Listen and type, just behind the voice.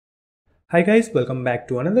Hi guys, welcome back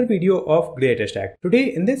to another video of GreatStack.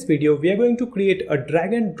 Today in this video we are going to create a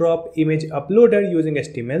drag and drop image uploader using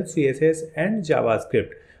HTML, CSS and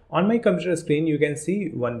JavaScript. On my computer screen you can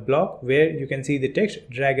see one block where you can see the text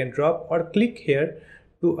drag and drop or click here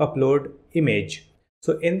to upload image.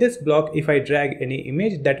 So in this block if I drag any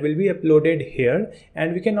image that will be uploaded here,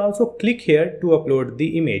 and we can also click here to upload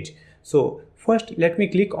the image. So first let me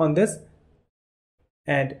click on this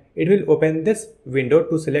and it will open this window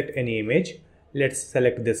to select any image. Let's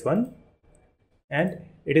select this one and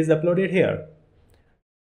it is uploaded here.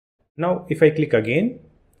 Now if I click again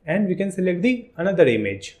and we can select the another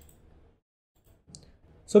image.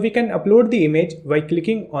 So we can upload the image by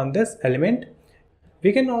clicking on this element.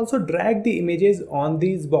 We can also drag the images on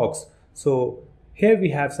these box. So here we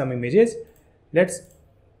have some images. Let's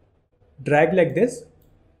drag like this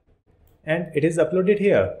and it is uploaded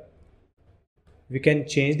here. We can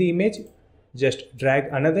change the image, just drag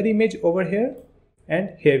another image over here, and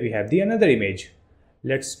here we have the another image.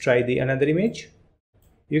 Let's try the another image.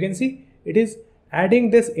 You can see it is adding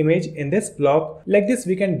this image in this block. Like this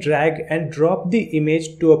we can drag and drop the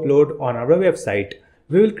image to upload on our website.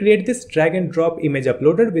 We will create this drag and drop image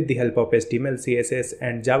uploader with the help of HTML, CSS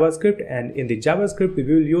and JavaScript, and in the JavaScript we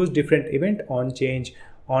will use different event on change,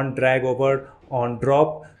 on drag over, on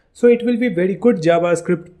drop. So it will be very good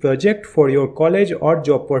JavaScript project for your college or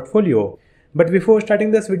job portfolio. But before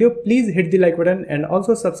starting this video, please hit the like button and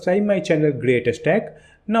also subscribe my channel GreatStack.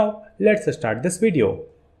 Now let's start this video.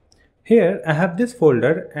 Here I have this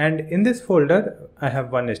folder, and in this folder I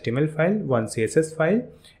have one HTML file, one CSS file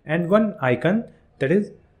and one icon, that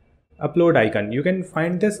is upload icon. You can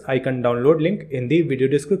find this icon download link in the video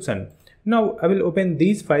description. Now I will open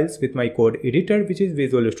these files with my code editor, which is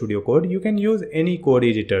Visual Studio Code. You can use any code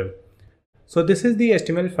editor. So this is the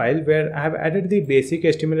HTML file where I have added the basic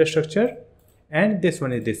HTML structure, and this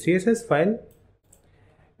one is the CSS file.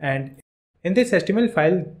 And in this HTML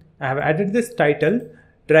file I have added this title,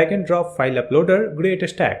 drag and drop file uploader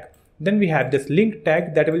GreatStack. Then we have this link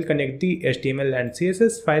tag that will connect the HTML and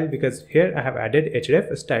CSS file, because here I have added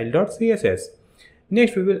href style.css.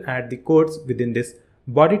 Next we will add the codes within this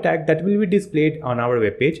body tag that will be displayed on our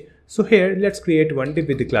web page. So here let's create one div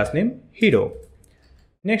with the class name hero.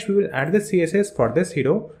 Next we will add the CSS for this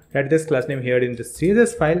hero. Add this class name here in the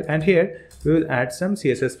CSS file, and here we will add some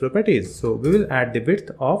CSS properties. So we will add the width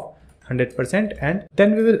of 100%, and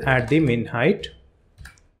then we will add the min height.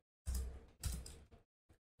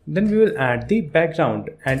 Then we will add the background,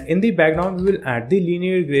 and in the background we will add the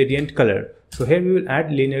linear gradient color. So here we will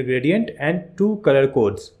add linear gradient and two color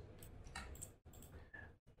codes.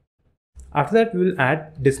 After that we will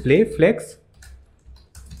add display flex,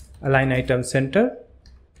 align item center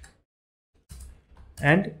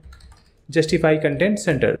and justify content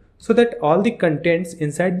center, so that all the contents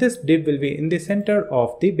inside this div will be in the center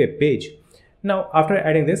of the web page. Now after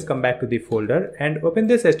adding this, come back to the folder and open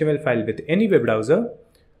this HTML file with any web browser.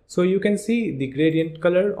 So you can see the gradient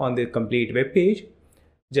color on the complete web page.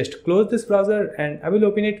 Just close this browser and I will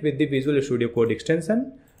open it with the Visual Studio Code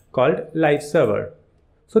extension called Live Server,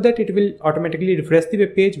 so that it will automatically refresh the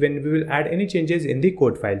web page when we will add any changes in the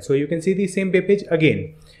code file. So you can see the same web page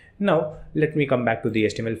again. Now let me come back to the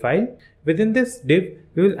HTML file. Within this div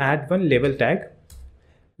we will add one label tag,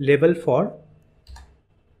 label for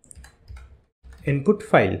input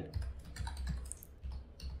file,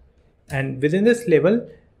 and within this label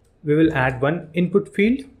we will add one input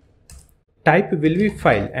field. Type will be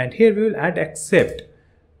file, and here we will add accept.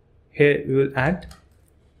 Here we will add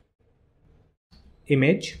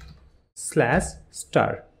image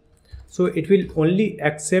 /star, so it will only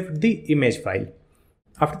accept the image file.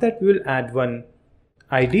 After that we will add one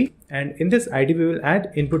ID, and in this ID we will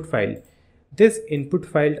add input file. This input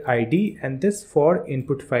file ID and this for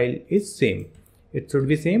input file is same, it should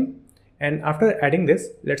be same. And after adding this,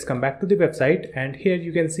 let's come back to the website, and here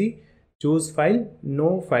you can see choose file,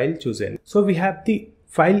 no file chosen. So we have the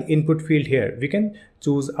file input field here. We can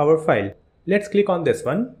choose our file. Let's click on this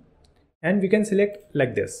one and we can select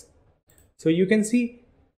like this. So you can see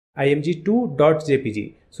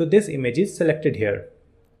img2.jpg. So this image is selected here.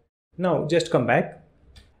 Now just come back.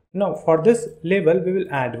 Now for this label we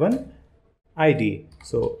will add one ID.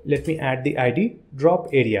 So let me add the ID drop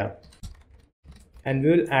area, and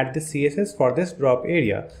we will add the CSS for this drop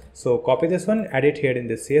area. So copy this one, add it here in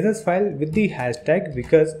the CSS file with the hashtag,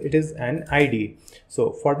 because it is an ID.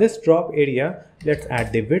 So for this drop area let's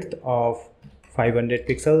add the width of 500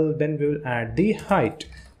 pixel, then we will add the height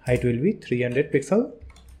will be 300 pixel,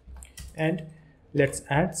 and let's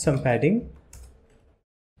add some padding.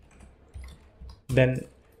 Then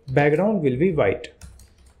background will be white.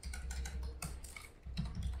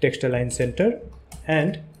 text align center,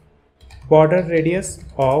 and border radius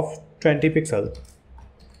of 20 pixel.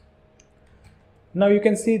 Now you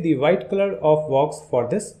can see the white color of box for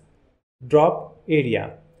this drop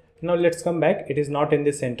area. Now let's come back. It is not in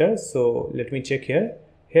the center, so let me check here.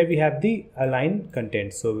 Here we have the align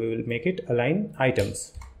content, so we will make it align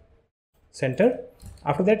items center.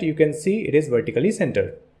 After that you can see it is vertically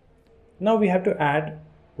centered. Now we have to add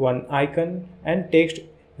one icon and text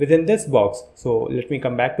within this box. So let me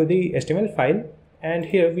come back to the HTML file, and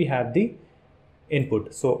here we have the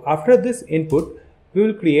input. So after this input we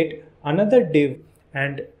will create another div,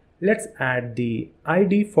 and let's add the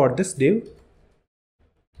ID for this div,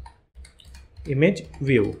 image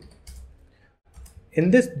view. In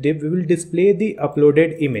this div we will display the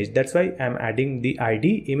uploaded image. That's why I am adding the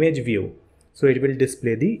ID image view. So it will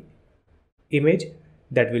display the image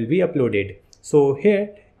that will be uploaded. So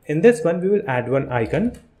here in this one we will add one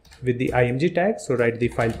icon with the img tag. So write the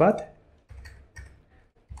file path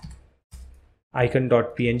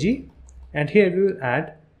icon.png, and here we will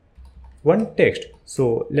add one text.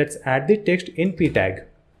 So let's add the text in p tag.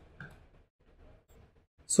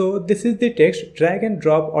 So this is the text. Drag and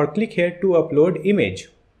drop or click here to upload image,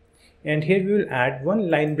 and here we will add one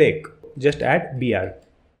line break. Just add br,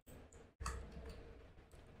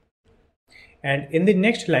 and in the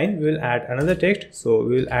next line we will add another text. So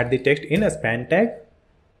we will add the text in a span tag,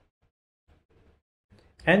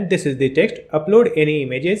 and this is the text, upload any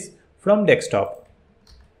images from desktop.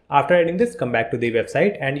 After adding this, come back to the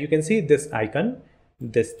website and you can see this icon,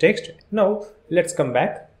 this text. Now let's come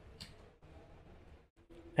back,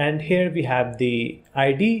 and here we have the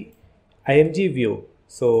ID img view.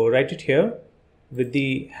 So write it here with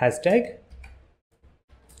the hashtag.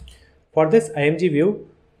 For this img view,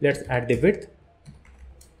 let's add the width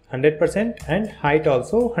 100% and height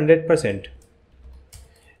also 100%.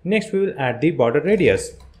 Next we will add the border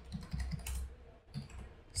radius,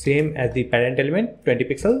 same as the parent element, 20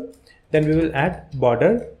 pixel. Then we will add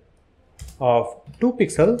border of 2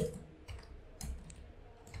 pixel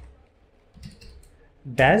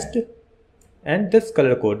dashed and this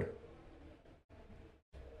color code.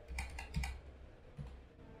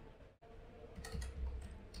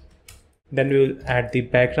 Then we will add the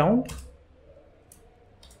background.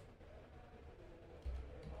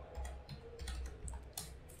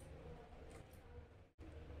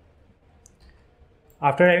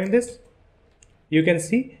 After adding this, you can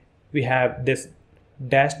see we have this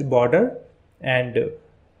dashed border and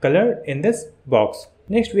color in this box.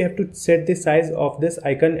 Next we have to set the size of this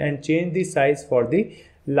icon and change the size for the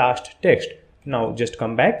last text. Now just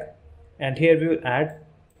come back, and here we will add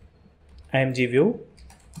img view,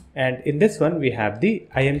 and in this one we have the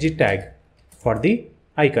img tag for the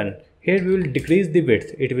icon. Here we will decrease the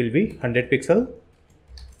width, it will be 100 pixel,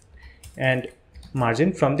 and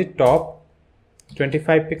margin from the top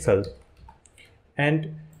 25 pixel.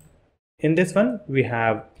 And in this one we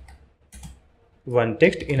have one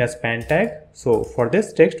text in a span tag. So for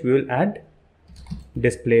this text we will add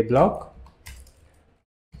display block,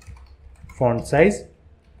 font size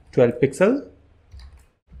 12 pixel,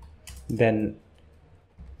 then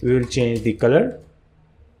we will change the color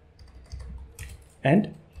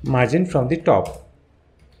and margin from the top.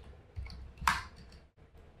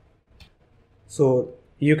 So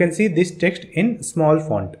you can see this text in small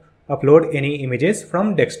font, upload any images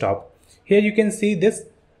from desktop. Here you can see this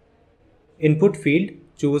input field,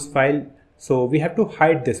 choose file. So we have to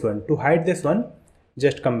hide this one. To hide this one,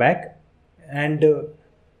 just come back, and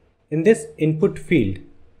in this input field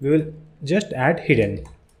we will just add hidden.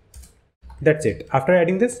 That's it. After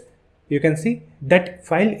adding this, you can see that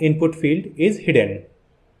file input field is hidden.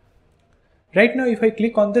 Right now if I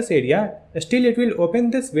click on this area, still it will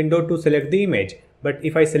open this window to select the image. But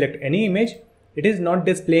if I select any image, it is not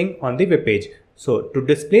displaying on the web page. So to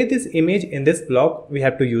display this image in this block, we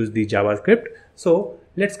have to use the JavaScript. So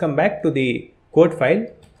let's come back to the code file,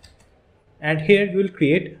 and here we will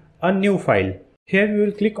create a new file. Here we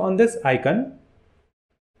will click on this icon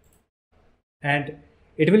and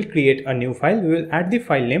it will create a new file. We will add the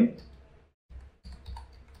file name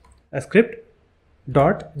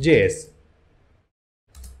script.js.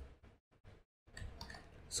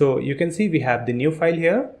 So you can see we have the new file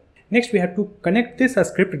here. Next we have to connect this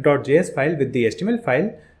script.js file with the HTML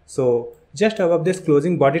file. So just above this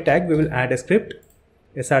closing body tag we will add a script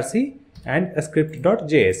src and a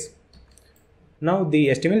script.js. Now the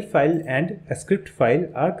HTML file and a script file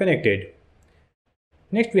are connected.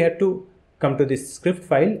 Next we have to come to this script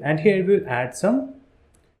file, and here we will add some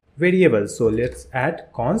variables. So let's add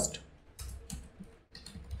const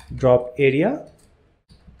drop area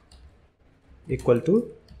equal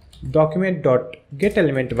to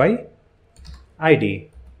document.getElement by ID,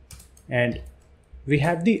 and we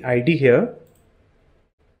have the ID here,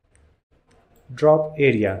 drop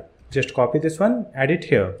area. Just copy this one, add it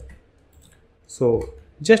here. So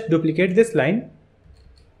just duplicate this line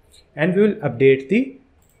and we will update the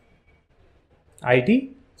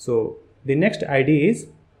ID. So the next ID is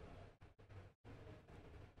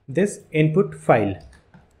this input file.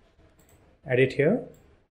 Add it here,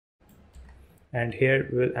 and here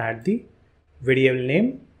we will add the variable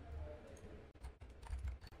name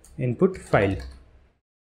input file.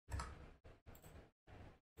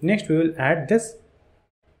 Next we will add this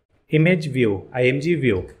image view, img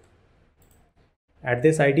view. Add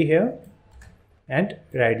this ID here and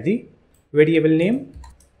write the variable name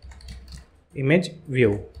image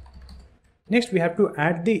view. Next we have to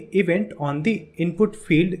add the event on the input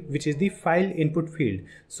field, which is the file input field.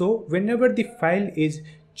 So whenever the file is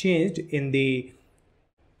changed in the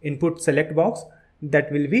input select box,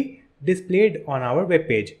 that will be displayed on our web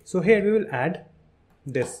page. So here we will add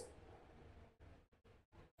this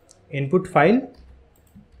input file,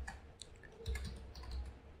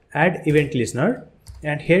 add event listener,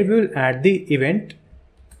 and here we will add the event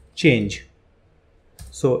change.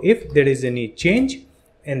 So if there is any change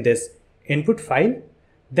in this input file,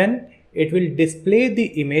 then it will display the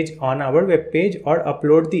image on our web page or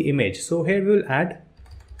upload the image. So here we will add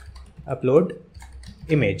upload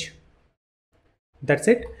image. That's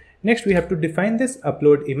it. Next we have to define this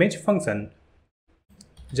upload image function.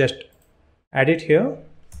 Just add it here.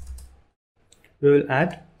 We will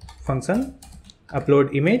add function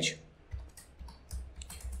upload image,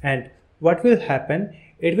 and what will happen,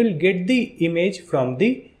 it will get the image from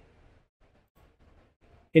the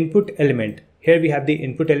input element. Here we have the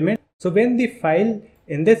input element. So when the file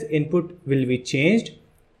in this input will be changed,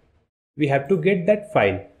 we have to get that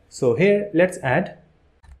file. So here let's add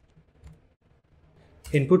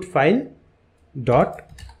input file dot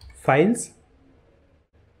files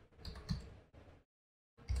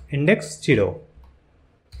index 0.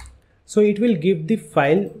 So it will give the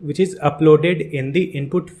file which is uploaded in the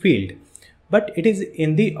input field, but it is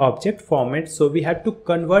in the object format, so we have to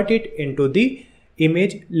convert it into the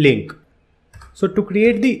image link. So to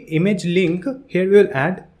create the image link, here we will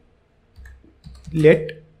add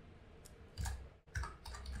let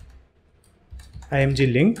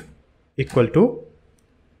img link equal to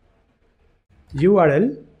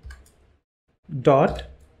URL dot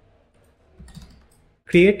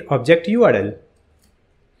create object URL,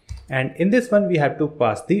 and in this one we have to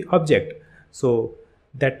pass the object. So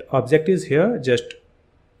that object is here, just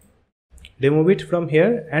remove it from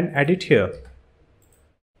here and add it here.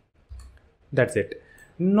 That's it.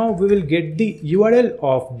 Now we will get the URL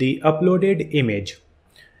of the uploaded image.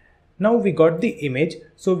 Now we got the image,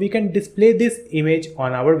 so we can display this image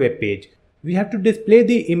on our web page. We have to display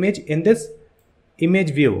the image in this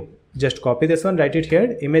image view. Just copy this one, write it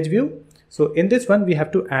here, image view. So in this one we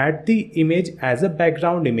have to add the image as a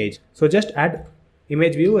background image. So just add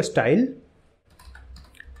image view style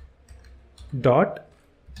dot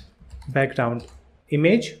background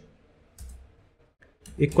image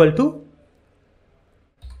equal to,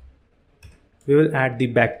 we will add the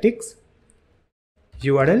backticks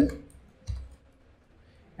URL,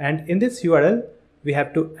 and in this URL we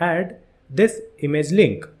have to add this image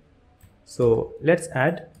link. So let's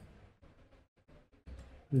add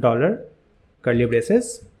dollar curly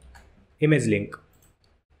braces image link.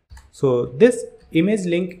 So this image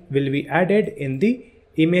link will be added in the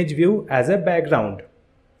image view as a background.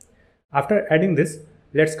 After adding this,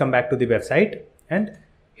 let's come back to the website, and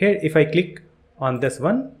here if I click on this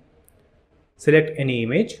one, select any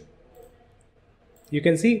image, you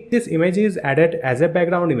can see this image is added as a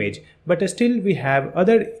background image, but still we have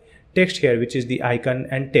other text here, which is the icon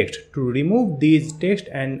and text. To remove these text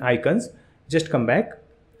and icons, just come back,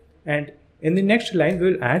 and in the next line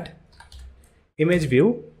we will add image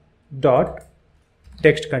view dot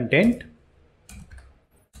text content.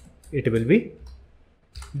 It will be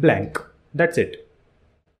blank. That's it.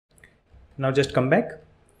 Now just come back,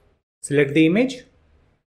 select the image.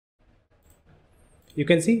 You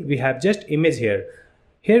can see we have just image here.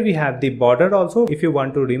 Here we have the border also. If you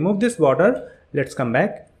want to remove this border, let's come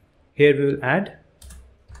back. Here we will add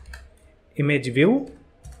image view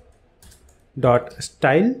dot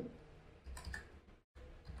style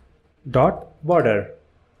dot border,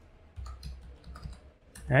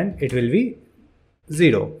 and it will be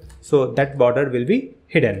 0. So that border will be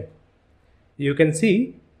hidden. You can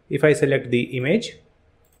see if I select the image,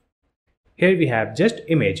 here we have just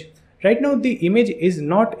image. Right now the image is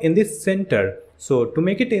not in the center. So to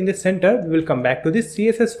make it in the center, we will come back to this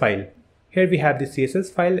CSS file. here we have the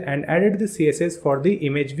CSS file and added the CSS for the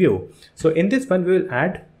image view. So in this one we will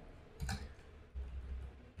add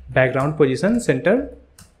background position, center,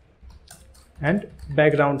 and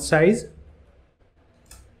background size,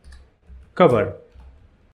 cover.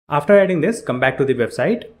 After adding this, come back to the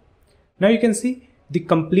website. Now you can see the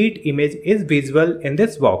complete image is visible in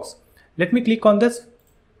this box. Let me click on this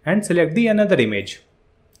and select the another image.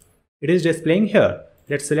 It is displaying here.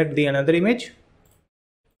 Let's select the another image.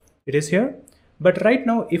 It is here. But right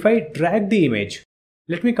now if I drag the image,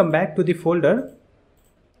 let me come back to the folder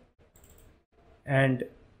and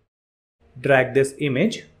drag this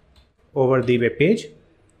image over the web page.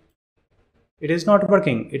 It is not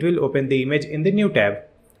working. It will open the image in the new tab.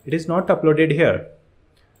 It is not uploaded here.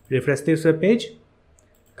 Refresh this web page,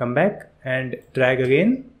 come back and drag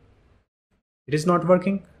again. It is not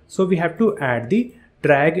working. So we have to add the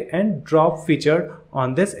drag and drop feature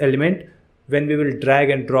on this element. When we will drag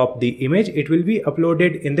and drop the image, it will be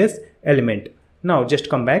uploaded in this element. Now just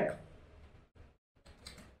come back.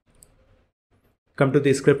 Come to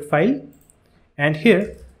the script file and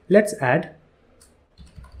here let's add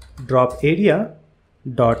drop area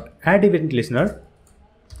dot add event listener.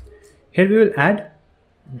 Here we will add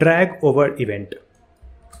drag over event.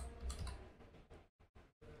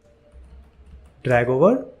 Drag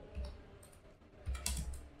over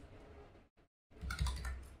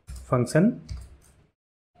function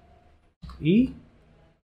e,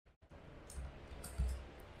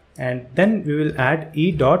 and then we will add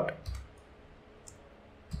e dot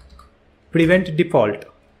prevent default.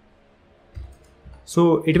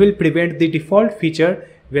 So it will prevent the default feature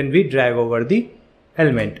when we drag over the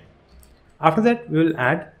element. After that we will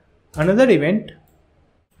add another event,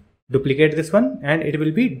 duplicate this one, and it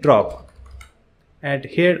will be drop. And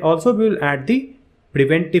here also we will add the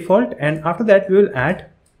prevent default, and after that we will add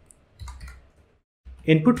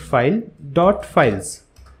input file dot files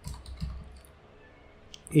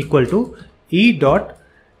equal to e dot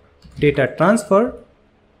data transfer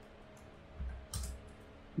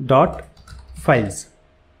dot files.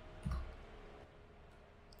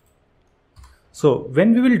 So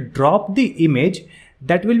when we will drop the image,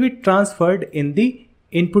 that will be transferred in the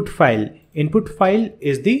input file. Input file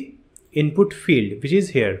is the input field which is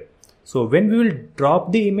here. So when we will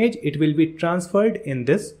drop the image, it will be transferred in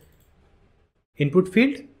this input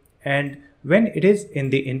field, and when it is in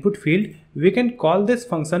the input field, we can call this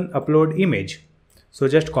function upload image. So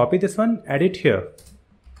just copy this one, add it here.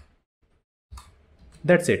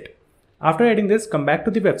 That's it. After adding this, come back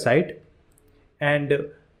to the website and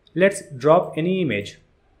let's drop any image.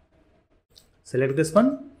 Select this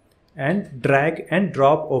one and drag and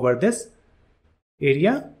drop over this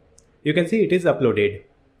area. You can see it is uploaded.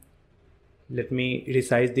 Let me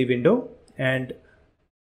resize the window and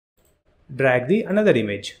drag the another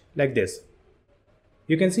image like this.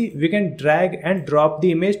 You can see we can drag and drop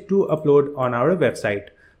the image to upload on our website.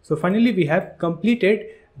 So finally we have completed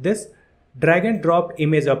this drag and drop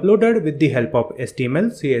image uploader with the help of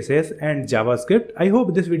HTML, CSS and JavaScript. I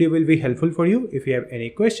hope this video will be helpful for you. If you have any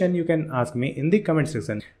question, you can ask me in the comment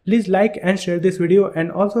section. Please like and share this video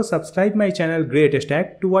and also subscribe my channel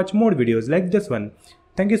GreatStack to watch more videos like this one.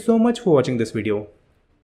 Thank you so much for watching this video.